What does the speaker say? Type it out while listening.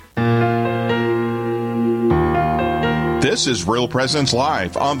This is Real Presence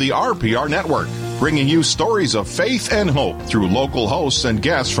Live on the RPR Network, bringing you stories of faith and hope through local hosts and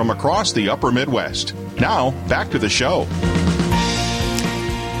guests from across the upper Midwest. Now, back to the show.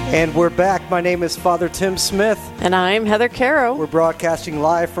 And we're back. My name is Father Tim Smith. And I'm Heather Caro. We're broadcasting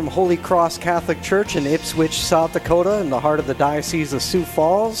live from Holy Cross Catholic Church in Ipswich, South Dakota, in the heart of the Diocese of Sioux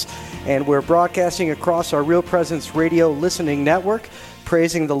Falls. And we're broadcasting across our Real Presence Radio listening network,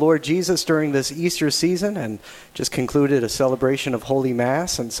 praising the Lord Jesus during this Easter season, and just concluded a celebration of Holy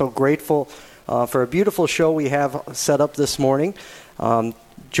Mass. And so grateful for a beautiful show we have set up this morning.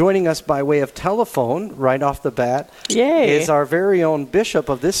 Joining us by way of telephone right off the bat is our very own bishop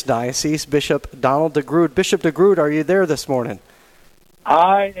of this diocese, Bishop Donald DeGrood. Bishop DeGrood, are you there this morning?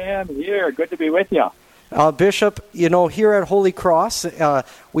 I am here. Good to be with you. Bishop, you know, here at Holy Cross,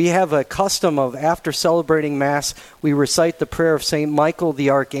 we have a custom of after celebrating Mass, we recite the prayer of St. Michael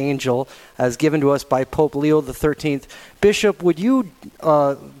the Archangel as given to us by Pope Leo XIII. Bishop, would you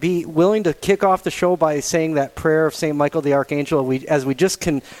be willing to kick off the show by saying that prayer of St. Michael the Archangel as we just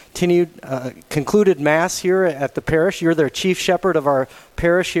concluded Mass here at the parish? You're the chief shepherd of our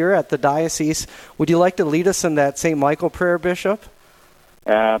parish here at the diocese. Would you like to lead us in that St. Michael prayer, Bishop?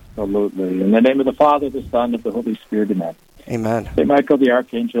 Absolutely. In the name of the Father, the Son, and the Holy Spirit, amen. Amen. St. Michael the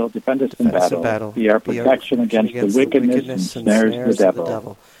Archangel, defend us in battle. Be our protection against the wickedness and snares of the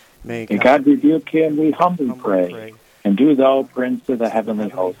devil. May God rebuke him, we humbly pray. And do thou, Prince of the heavenly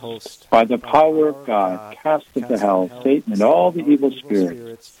host, by the power of God, cast into hell Satan and all the evil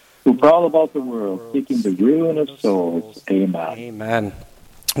spirits who prowl about the world, seeking the ruin of souls. Amen. Amen.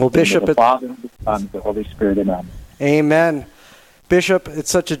 Well, Bishop, the Father, the Son, and the Holy Spirit, amen. Amen. Bishop, it's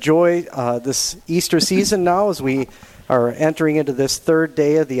such a joy this Easter season now as we are entering into this third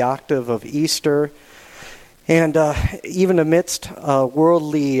day of the octave of Easter. And even amidst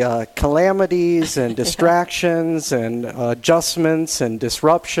worldly calamities and distractions and adjustments and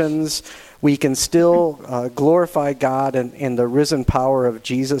disruptions, we can still glorify God in the risen power of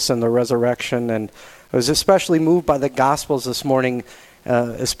Jesus and the resurrection. And I was especially moved by the Gospels this morning,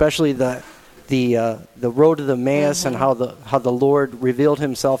 especially the road to the Emmaus and how the Lord revealed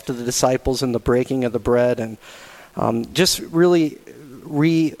himself to the disciples in the breaking of the bread, and just really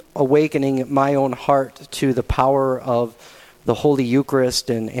reawakening my own heart to the power of the Holy Eucharist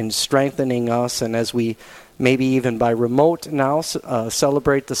and strengthening us, and as we maybe even by remote now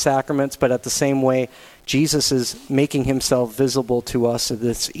celebrate the sacraments, but at the same way Jesus is making himself visible to us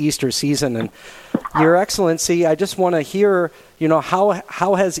this Easter season. And Your Excellency, I just want to hear,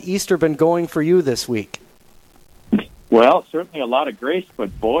 how has Easter been going for you this week? Well, certainly a lot of grace,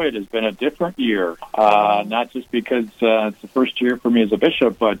 but boy, it has been a different year. Not just because it's the first year for me as a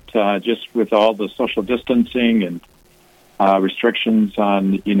bishop, but just with all the social distancing and restrictions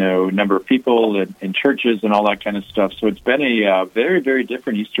on, number of people in churches and all that kind of stuff. So it's been a very, very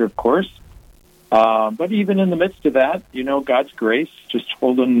different Easter, of course. But even in the midst of that, God's grace just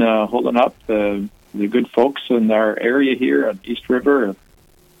holding up the good folks in our area here at East River,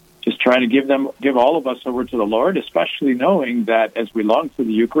 just trying to give all of us over to the Lord, especially knowing that as we long for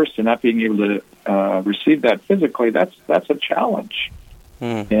the Eucharist and not being able to receive that physically, that's a challenge.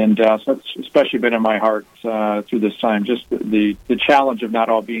 And so it's especially been in my heart through this time, just the challenge of not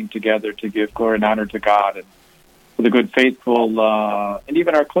all being together to give glory and honor to God, and for the good faithful, and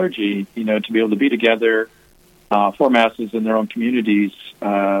even our clergy, to be able to be together for Masses in their own communities.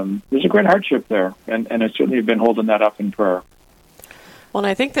 There's a great hardship there, and I certainly have been holding that up in prayer. Well, and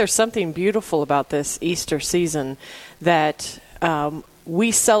I think there's something beautiful about this Easter season that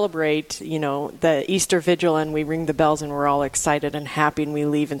we celebrate, the Easter Vigil, and we ring the bells and we're all excited and happy and we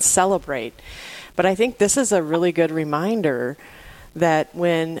leave and celebrate. But I think this is a really good reminder that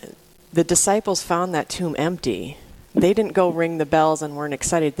when the disciples found that tomb empty, they didn't go ring the bells and weren't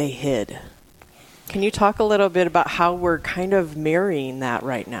excited, they hid. Can you talk a little bit about how we're kind of mirroring that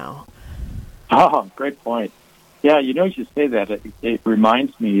right now? Oh, great point. Yeah, as you say that, it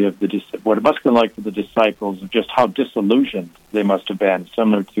reminds me of what it must have been like for the disciples, of just how disillusioned they must have been,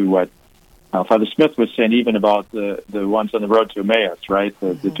 similar to what Father Smith was saying even about the ones on the road to Emmaus, right?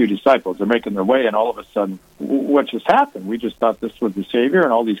 The two disciples, they're making their way, and all of a sudden, what just happened? We just thought this was the Savior,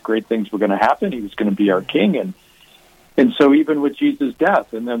 and all these great things were going to happen. He was going to be our King, and so even with Jesus'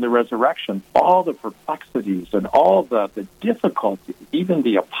 death and then the resurrection, all the perplexities and all the difficulty even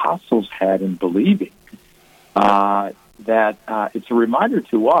the apostles had in believing, that it's a reminder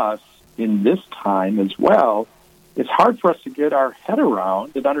to us in this time as well. It's hard for us to get our head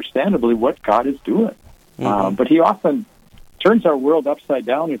around, and understandably, what God is doing. But he often turns our world upside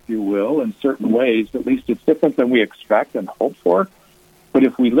down, if you will, in certain ways. At least it's different than we expect and hope for. But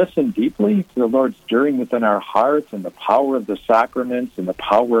if we listen deeply to the Lord stirring within our hearts and the power of the sacraments and the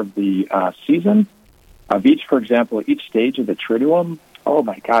power of the season, of each, for example, each stage of the Triduum, oh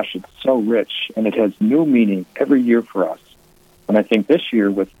my gosh, it's so rich, and it has new meaning every year for us. And I think this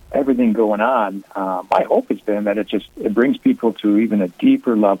year, with everything going on, my hope has been that it brings people to even a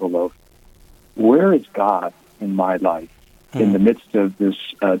deeper level of where is God in my life in the midst of this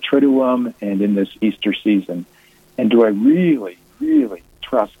Triduum and in this Easter season, and do I really, really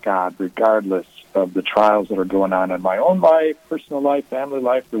trust God regardless of the trials that are going on in my own life, personal life, family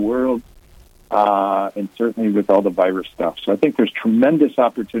life, the world, and certainly with all the virus stuff. So I think there's tremendous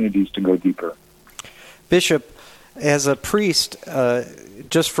opportunities to go deeper. Bishop, as a priest,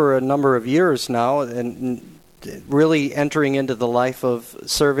 just for a number of years now, and really entering into the life of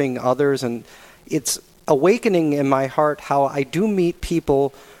serving others, and it's awakening in my heart how I do meet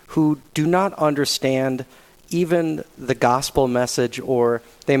people who do not understand even the gospel message, or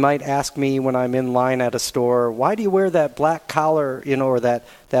they might ask me when I'm in line at a store, why do you wear that black collar, or that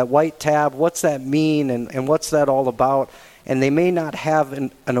white tab? What's that mean, and what's that all about? And they may not have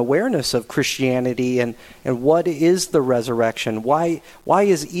an awareness of Christianity and what is the resurrection. Why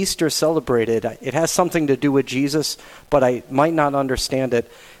is Easter celebrated? It has something to do with Jesus, but I might not understand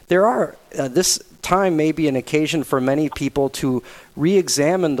it. This time may be an occasion for many people to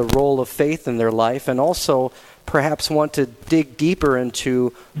re-examine the role of faith in their life, and also perhaps want to dig deeper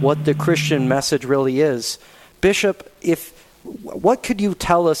into what the Christian message really is. Bishop, what could you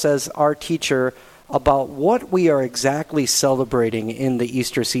tell us as our teacher about what we are exactly celebrating in the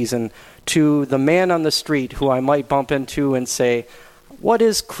Easter season to the man on the street who I might bump into and say, what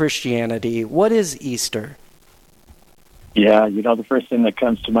is Christianity? What is Easter? Yeah, the first thing that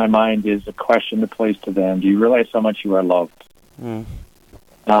comes to my mind is a question to place to them. Do you realize how much you are loved?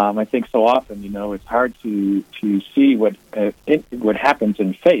 I think so often, it's hard to see what happens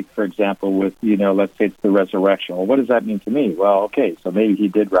in faith, for example, with, let's say it's the resurrection. Well, what does that mean to me? Well, okay, so maybe he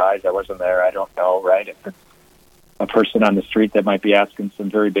did rise. I wasn't there. I don't know, right? If it's a person on the street that might be asking some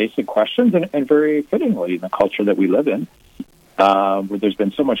very basic questions, and very fittingly in the culture that we live in, where there's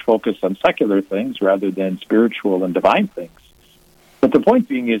been so much focus on secular things rather than spiritual and divine things. But the point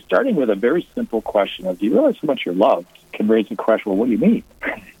being is, starting with a very simple question of, do you realize how much you're loved, can raise the question, well, what do you mean?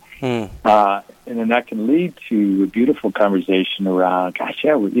 And then that can lead to a beautiful conversation around, gosh,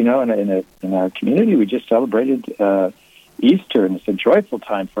 yeah, in our community, we just celebrated Easter, and it's a joyful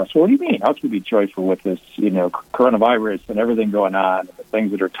time for us. Well, what do you mean? How can we be joyful with this, coronavirus and everything going on, and the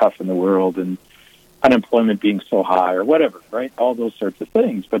things that are tough in the world, and unemployment being so high, or whatever, right? All those sorts of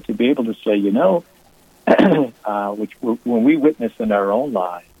things. But to be able to say, when we witness in our own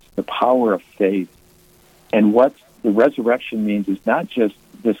lives the power of faith, and what the resurrection means is not just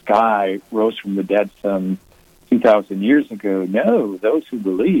this guy rose from the dead some 2,000 years ago. No, those who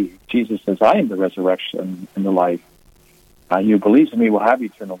believe, Jesus says, I am the resurrection and the life. He who believes in me will have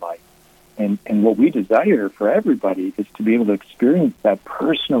eternal life. And what we desire for everybody is to be able to experience that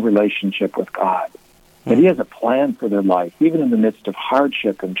personal relationship with God, that he has a plan for their life, even in the midst of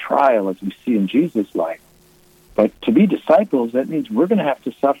hardship and trial, as we see in Jesus' life. But to be disciples, that means we're going to have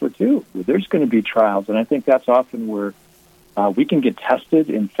to suffer too. There's going to be trials, and I think that's often where we can get tested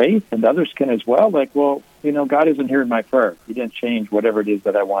in faith, and others can as well. Like, well, God isn't hearing my prayer. He didn't change whatever it is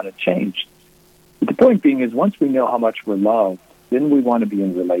that I want to change. But the point being is, once we know how much we're loved, then we want to be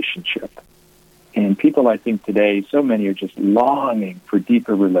in relationship. And people, I think today, so many are just longing for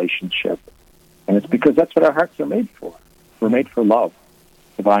deeper relationship. And it's because that's what our hearts are made for. We're made for love,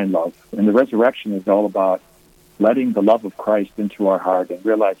 divine love. And the resurrection is all about letting the love of Christ into our heart and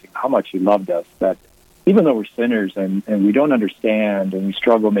realizing how much he loved us, that even though we're sinners and we don't understand and we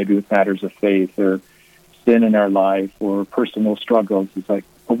struggle maybe with matters of faith or sin in our life or personal struggles, it's like,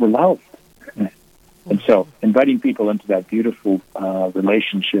 well, we're loved. And so inviting people into that beautiful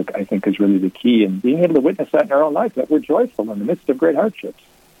relationship, I think, is really the key, and being able to witness that in our own life, that we're joyful in the midst of great hardships.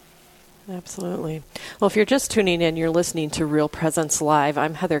 Absolutely. Well, if you're just tuning in, you're listening to Real Presence Live.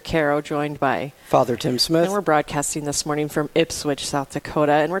 I'm Heather Caro, joined by Father Tim Smith. And we're broadcasting this morning from Ipswich, South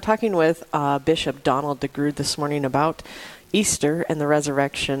Dakota. And we're talking with Bishop Donald DeGrood this morning about Easter and the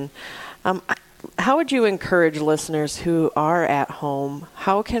resurrection. How would you encourage listeners who are at home,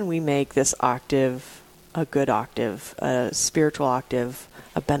 how can we make this octave a good octave, a spiritual octave,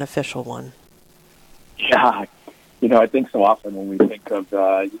 a beneficial one? Yeah. I think so often when we think of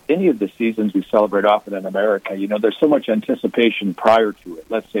any of the seasons we celebrate often in America, there's so much anticipation prior to it.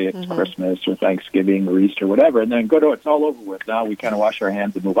 Let's say it's Christmas or Thanksgiving or Easter, whatever, and then it's all over with. Now we kind of wash our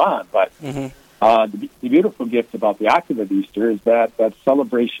hands and move on. But the beautiful gift about the octave of Easter is that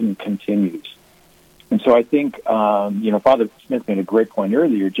celebration continues. And so I think, Father Smith made a great point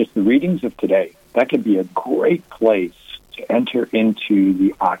earlier, just the readings of today, that could be a great place to enter into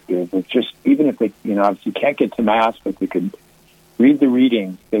the octave of just, even if they, obviously can't get to Mass, but they could read the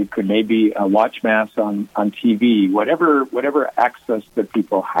readings. They could maybe watch Mass on TV, whatever access that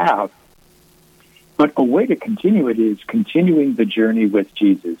people have. But a way to continue it is continuing the journey with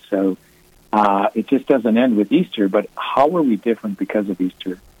Jesus. So it just doesn't end with Easter, but how are we different because of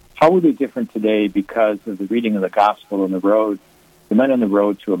Easter? How are we different today because of the reading of the Gospel on the road, the men on the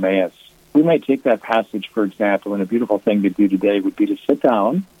road to Emmaus? We might take that passage, for example, and a beautiful thing to do today would be to sit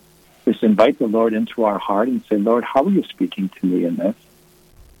down, just invite the Lord into our heart and say, Lord, how are you speaking to me in this?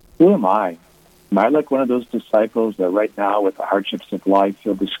 Who am I? Am I like one of those disciples that right now with the hardships of life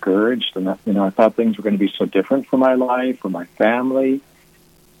feel discouraged? And, I thought things were going to be so different for my life, for my family.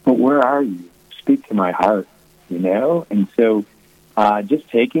 But where are you? Speak to my heart, And so just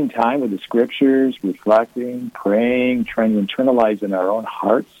taking time with the Scriptures, reflecting, praying, trying to internalize in our own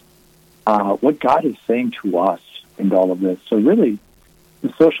hearts what God is saying to us in all of this. So really,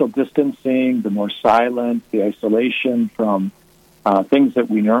 the social distancing, the more silence, the isolation from things that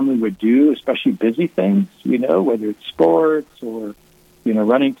we normally would do, especially busy things, whether it's sports or,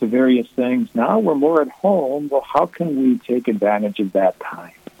 running to various things. Now we're more at home. Well, how can we take advantage of that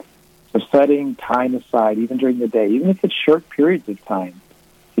time? So setting time aside, even during the day, even if it's short periods of time,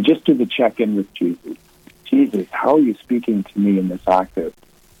 to just do the check-in with Jesus. Jesus, how are you speaking to me in this octave?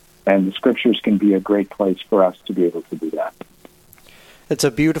 And the Scriptures can be a great place for us to be able to do that. It's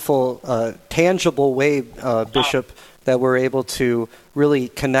a beautiful, tangible way, Bishop, that we're able to really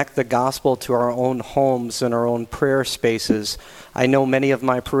connect the gospel to our own homes and our own prayer spaces. I know many of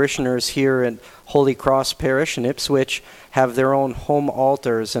my parishioners here in Holy Cross Parish in Ipswich have their own home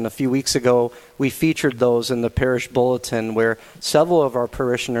altars, and a few weeks ago we featured those in the parish bulletin where several of our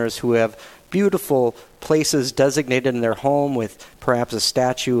parishioners who have beautiful places designated in their home with perhaps a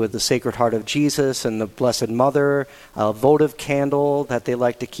statue of the Sacred Heart of Jesus and the Blessed Mother, a votive candle that they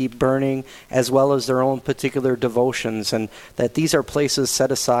like to keep burning, as well as their own particular devotions, and that these are places set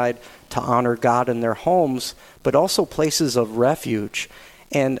aside to honor God in their homes, but also places of refuge.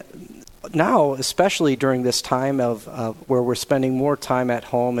 And now, especially during this time of where we're spending more time at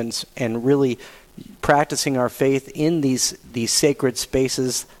home and really practicing our faith in these sacred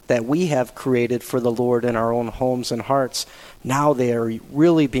spaces that we have created for the Lord in our own homes and hearts, now they are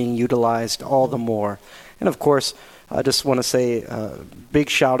really being utilized all the more. And of course, I just want to say a big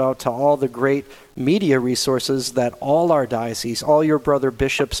shout out to all the great media resources that all our dioceses, all your brother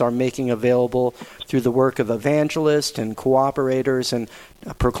bishops are making available through the work of evangelists and cooperators and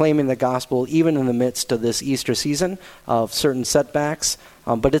proclaiming the gospel even in the midst of this Easter season of certain setbacks.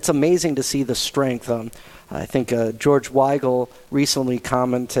 But it's amazing to see the strength. I think George Weigel recently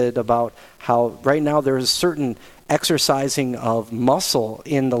commented about how right now there is certain exercising of muscle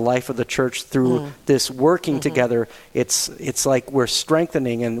in the life of the church through this working together. It's like we're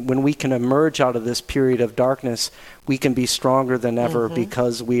strengthening, and when we can emerge out of this period of darkness, we can be stronger than ever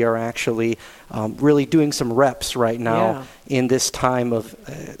because we are actually really doing some reps right now in this time of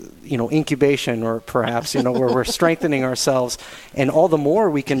incubation, or perhaps where we're strengthening ourselves, and all the more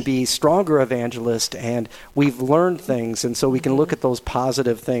we can be stronger evangelists, and we've learned things, and so we can look at those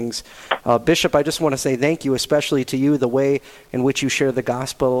positive things. Bishop, I just want to say thank you, especially to you, the way in which you share the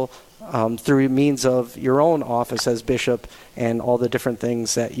gospel through means of your own office as bishop and all the different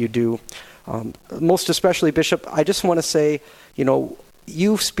things that you do. Most especially, Bishop, I just want to say,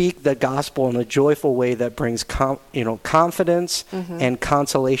 you speak the gospel in a joyful way that brings confidence and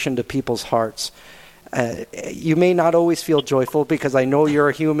consolation to people's hearts. You may not always feel joyful because I know you're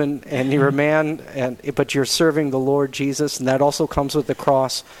a human and you're a man, but you're serving the Lord Jesus, and that also comes with the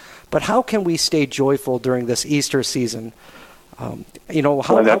cross. But how can we stay joyful during this Easter season? That's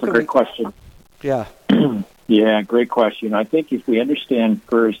a great question. Yeah. Yeah, great question. I think if we understand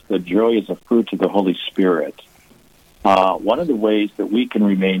first that joy is a fruit of the Holy Spirit, one of the ways that we can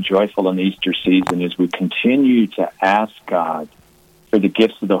remain joyful in the Easter season is we continue to ask God for the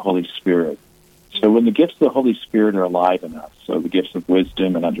gifts of the Holy Spirit. So when the gifts of the Holy Spirit are alive in us, so the gifts of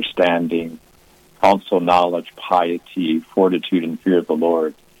wisdom and understanding, counsel, knowledge, piety, fortitude, and fear of the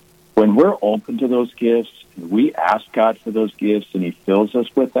Lord, when we're open to those gifts, and we ask God for those gifts and He fills us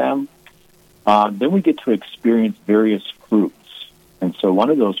with them, then we get to experience various fruits. And so one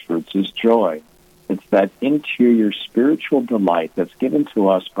of those fruits is joy. It's that interior spiritual delight that's given to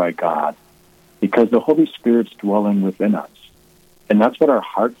us by God because the Holy Spirit's dwelling within us. And that's what our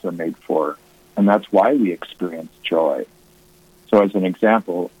hearts are made for. And that's why we experience joy. So as an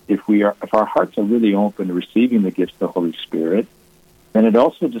example, if our hearts are really open to receiving the gifts of the Holy Spirit, And it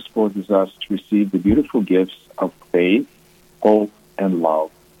also disposes us to receive the beautiful gifts of faith, hope, and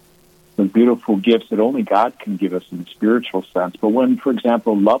love. The beautiful gifts that only God can give us in the spiritual sense. But when, for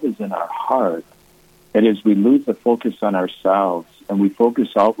example, love is in our heart, that is, we lose the focus on ourselves and we focus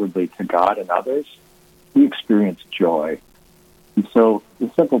outwardly to God and others, we experience joy. And so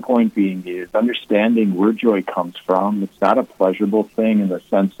the simple point being is understanding where joy comes from. It's not a pleasurable thing in the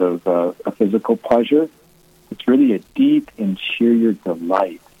sense of a physical pleasure. It's really a deep interior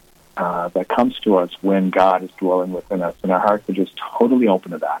delight that comes to us when God is dwelling within us, and our hearts are just totally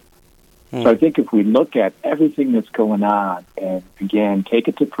open to that. So I think if we look at everything that's going on and, again, take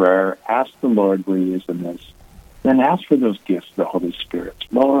it to prayer, ask the Lord where he is in this, then ask for those gifts of the Holy Spirit.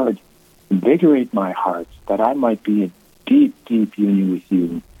 Lord, invigorate my heart that I might be in deep, deep union with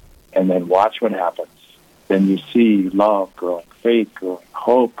you, and then watch what happens. Then you see love growing, faith growing,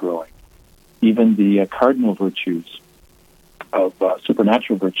 hope growing, even the cardinal virtues of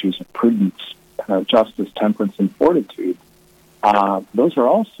supernatural virtues of prudence, justice, temperance, and fortitude. Those are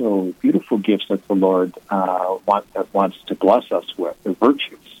also beautiful gifts that the Lord wants to bless us with, the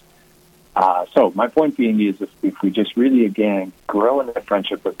virtues. So my point being is if we just really, again, grow in that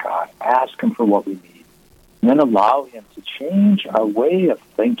friendship with God, ask him for what we need, and then allow him to change our way of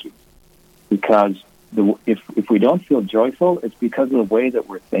thinking. Because if we don't feel joyful, it's because of the way that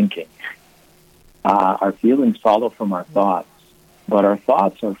we're thinking. Our feelings follow from our thoughts. But our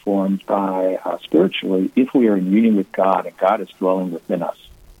thoughts are formed by, spiritually, if we are in union with God and God is dwelling within us.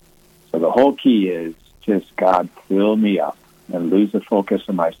 So the whole key is just, God, fill me up and lose the focus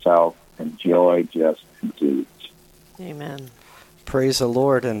of myself, and joy just ensues. Amen. Praise the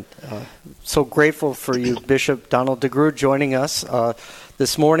Lord, and so grateful for you, Bishop Donald DeGrood, joining us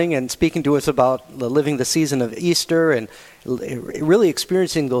this morning and speaking to us about living the season of Easter and really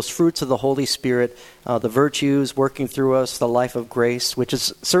experiencing those fruits of the Holy Spirit, the virtues working through us, the life of grace, which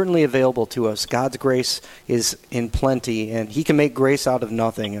is certainly available to us. God's grace is in plenty, and he can make grace out of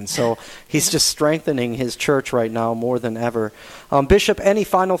nothing. And so he's just strengthening his church right now more than ever. Bishop, any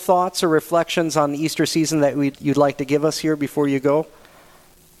final thoughts or reflections on the Easter season that you'd like to give us here before you go?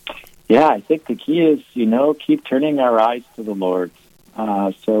 Yeah, I think the key is, keep turning our eyes to the Lord.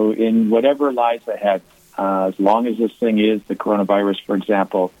 So in whatever lies ahead, as long as this thing is the coronavirus, for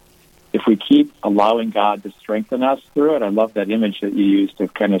example, if we keep allowing God to strengthen us through it, I love that image that you used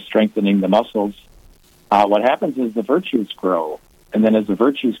of kind of strengthening the muscles. What happens is the virtues grow. And then as the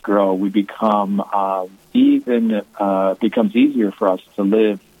virtues grow, we become becomes easier for us to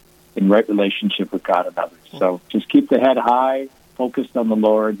live in right relationship with God and others. So just keep the head high, focused on the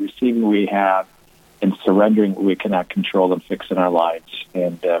Lord, receiving what we have, and surrendering what we cannot control and fix in our lives.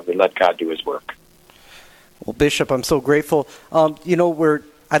 And we let God do his work. Well, Bishop, I'm so grateful.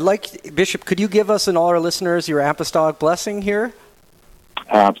 Bishop, could you give us and all our listeners your apostolic blessing here?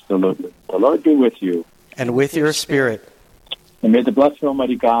 Absolutely. The Lord be with you. And with your spirit. And may the blessed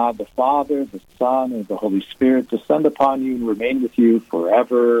Almighty God, the Father, the Son, and the Holy Spirit descend upon you and remain with you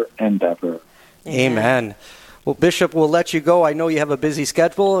forever and ever. Amen. Well, Bishop, we'll let you go. I know you have a busy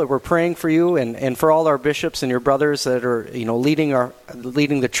schedule. We're praying for you and for all our bishops and your brothers that are,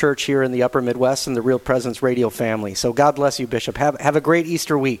 leading the church here in the Upper Midwest and the Real Presence Radio family. So God bless you, Bishop. Have a great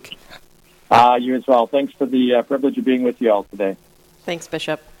Easter week. You as well. Thanks for the privilege of being with you all today. Thanks,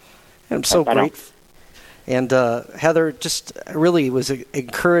 Bishop. I'm so grateful. And Heather just really was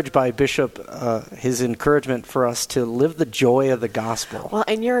encouraged by Bishop, his encouragement for us to live the joy of the gospel. Well,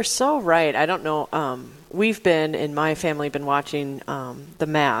 and you're so right. I don't know. We've in my family, been watching the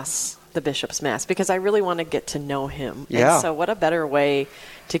Mass, the Bishop's Mass, because I really want to get to know him. Yeah. And so what a better way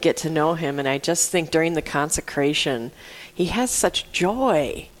to get to know him. And I just think during the consecration, he has such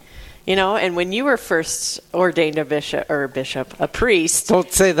joy. And when you were first ordained a priest. Don't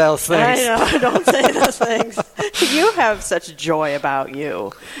say those things. I know, don't say those things. You have such joy about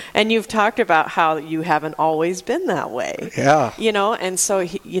you. And you've talked about how you haven't always been that way. Yeah. And so,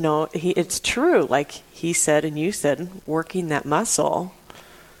 it's true, like he said and you said, working that muscle.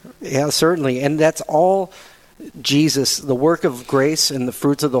 Yeah, certainly. And that's all Jesus, the work of grace and the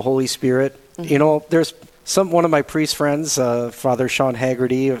fruits of the Holy Spirit. Mm-hmm. There's one of my priest friends, Father Sean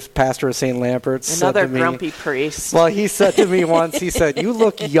Haggerty, pastor of St. Lambert's, another said to me, grumpy priest. Well, he said to me once, he said, "You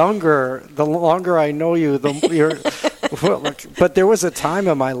look younger the longer I know you. But there was a time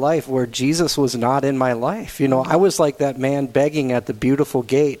in my life where Jesus was not in my life. I was like that man begging at the beautiful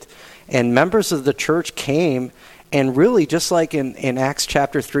gate, and members of the church came. And really, just like in Acts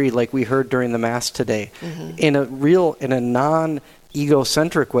chapter 3, like we heard during the Mass today, mm-hmm. in a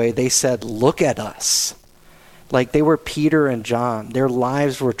non-egocentric way, they said, "Look at us." Like they were Peter and John. Their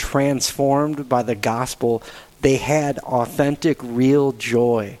lives were transformed by the gospel They had authentic, real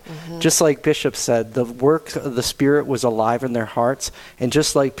joy. Just like Bishop said, the work of the Spirit was alive in their hearts. And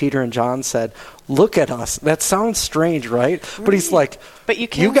just like Peter and John said, look at us. That sounds strange, right? But he's like, but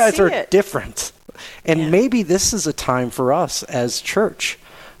you guys see are it. different. And maybe this is a time for us as church,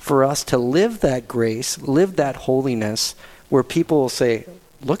 for us to live that grace, live that holiness, where people will say,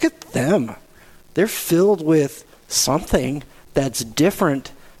 look at them. They're filled with something that's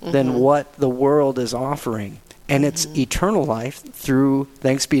different than what the world is offering. And it's eternal life through,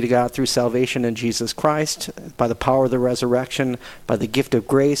 thanks be to God, through salvation in Jesus Christ, by the power of the resurrection, by the gift of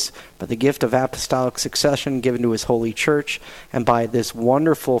grace, by the gift of apostolic succession given to his holy church, and by this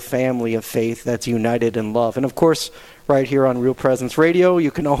wonderful family of faith that's united in love. And of course, right here on Real Presence Radio,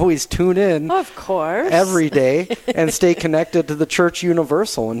 you can always tune in of course every day and stay connected to the Church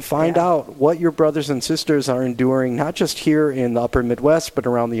Universal and find out what your brothers and sisters are enduring, not just here in the upper Midwest, but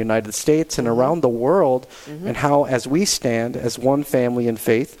around the United States and around the world, and how, as we stand as one family in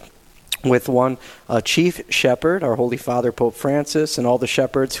faith, with one chief shepherd, our Holy Father, Pope Francis, and all the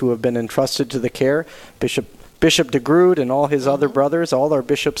shepherds who have been entrusted to the care, Bishop DeGrood and all his other brothers, all our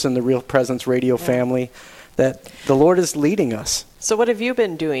bishops in the Real Presence Radio family, that the Lord is leading us. So what have you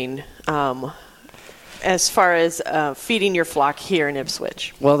been doing as far as feeding your flock here in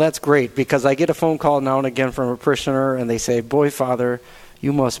Ipswich? Well, that's great, because I get a phone call now and again from a parishioner, and they say, boy, Father,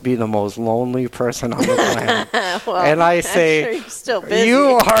 you must be the most lonely person on the planet. Well, and I say, sure you're still busy.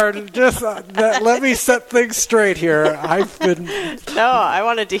 You are just, let me set things straight here. I've been I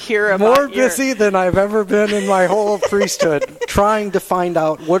wanted to hear about more busy than I've ever been in my whole priesthood, trying to find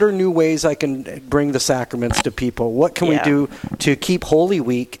out what are new ways I can bring the sacraments to people. What can we do to keep Holy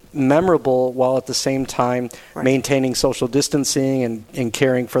Week memorable while at the same time maintaining social distancing and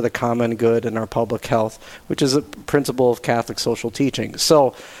caring for the common good and our public health, which is a principle of Catholic social teaching.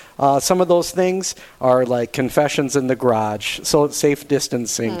 So some of those things are like confessions in the garage, so safe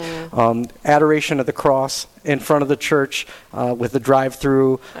distancing, adoration of the cross in front of the church with the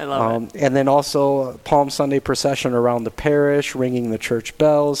drive-through. I love it. And then also Palm Sunday procession around the parish, ringing the church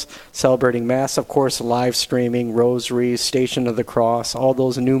bells, celebrating Mass, of course, live streaming, rosaries, Station of the Cross, all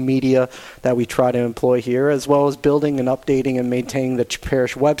those new media that we try to employ here, as well as building and updating and maintaining the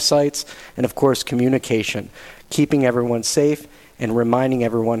parish websites, and of course communication, keeping everyone safe and reminding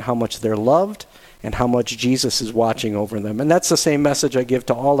everyone how much they're loved and how much Jesus is watching over them. And that's the same message I give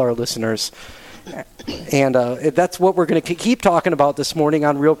to all our listeners. And that's what we're going to keep talking about this morning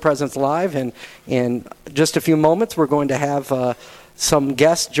on Real Presence Live. And in just a few moments, we're going to have some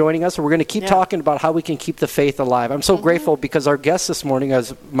guests joining us. We're going to keep talking about how we can keep the faith alive. I'm so grateful because our guest this morning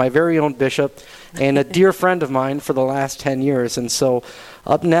is my very own bishop and a dear friend of mine for the last 10 years. And so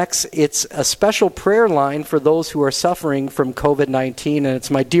up next, it's a special prayer line for those who are suffering from COVID-19. And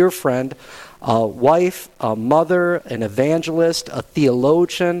it's my dear friend, a wife, a mother, an evangelist, a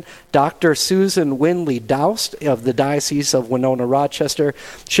theologian, Dr. Susan Winley Doust of the Diocese of Winona-Rochester.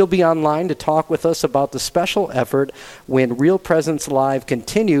 She'll be online to talk with us about the special effort when Real Presence Live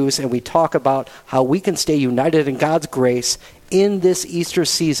continues, and we talk about how we can stay united in God's grace in this Easter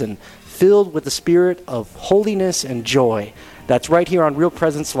season, filled with the spirit of holiness and joy. That's right here on Real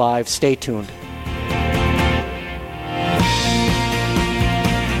Presence Live. Stay tuned.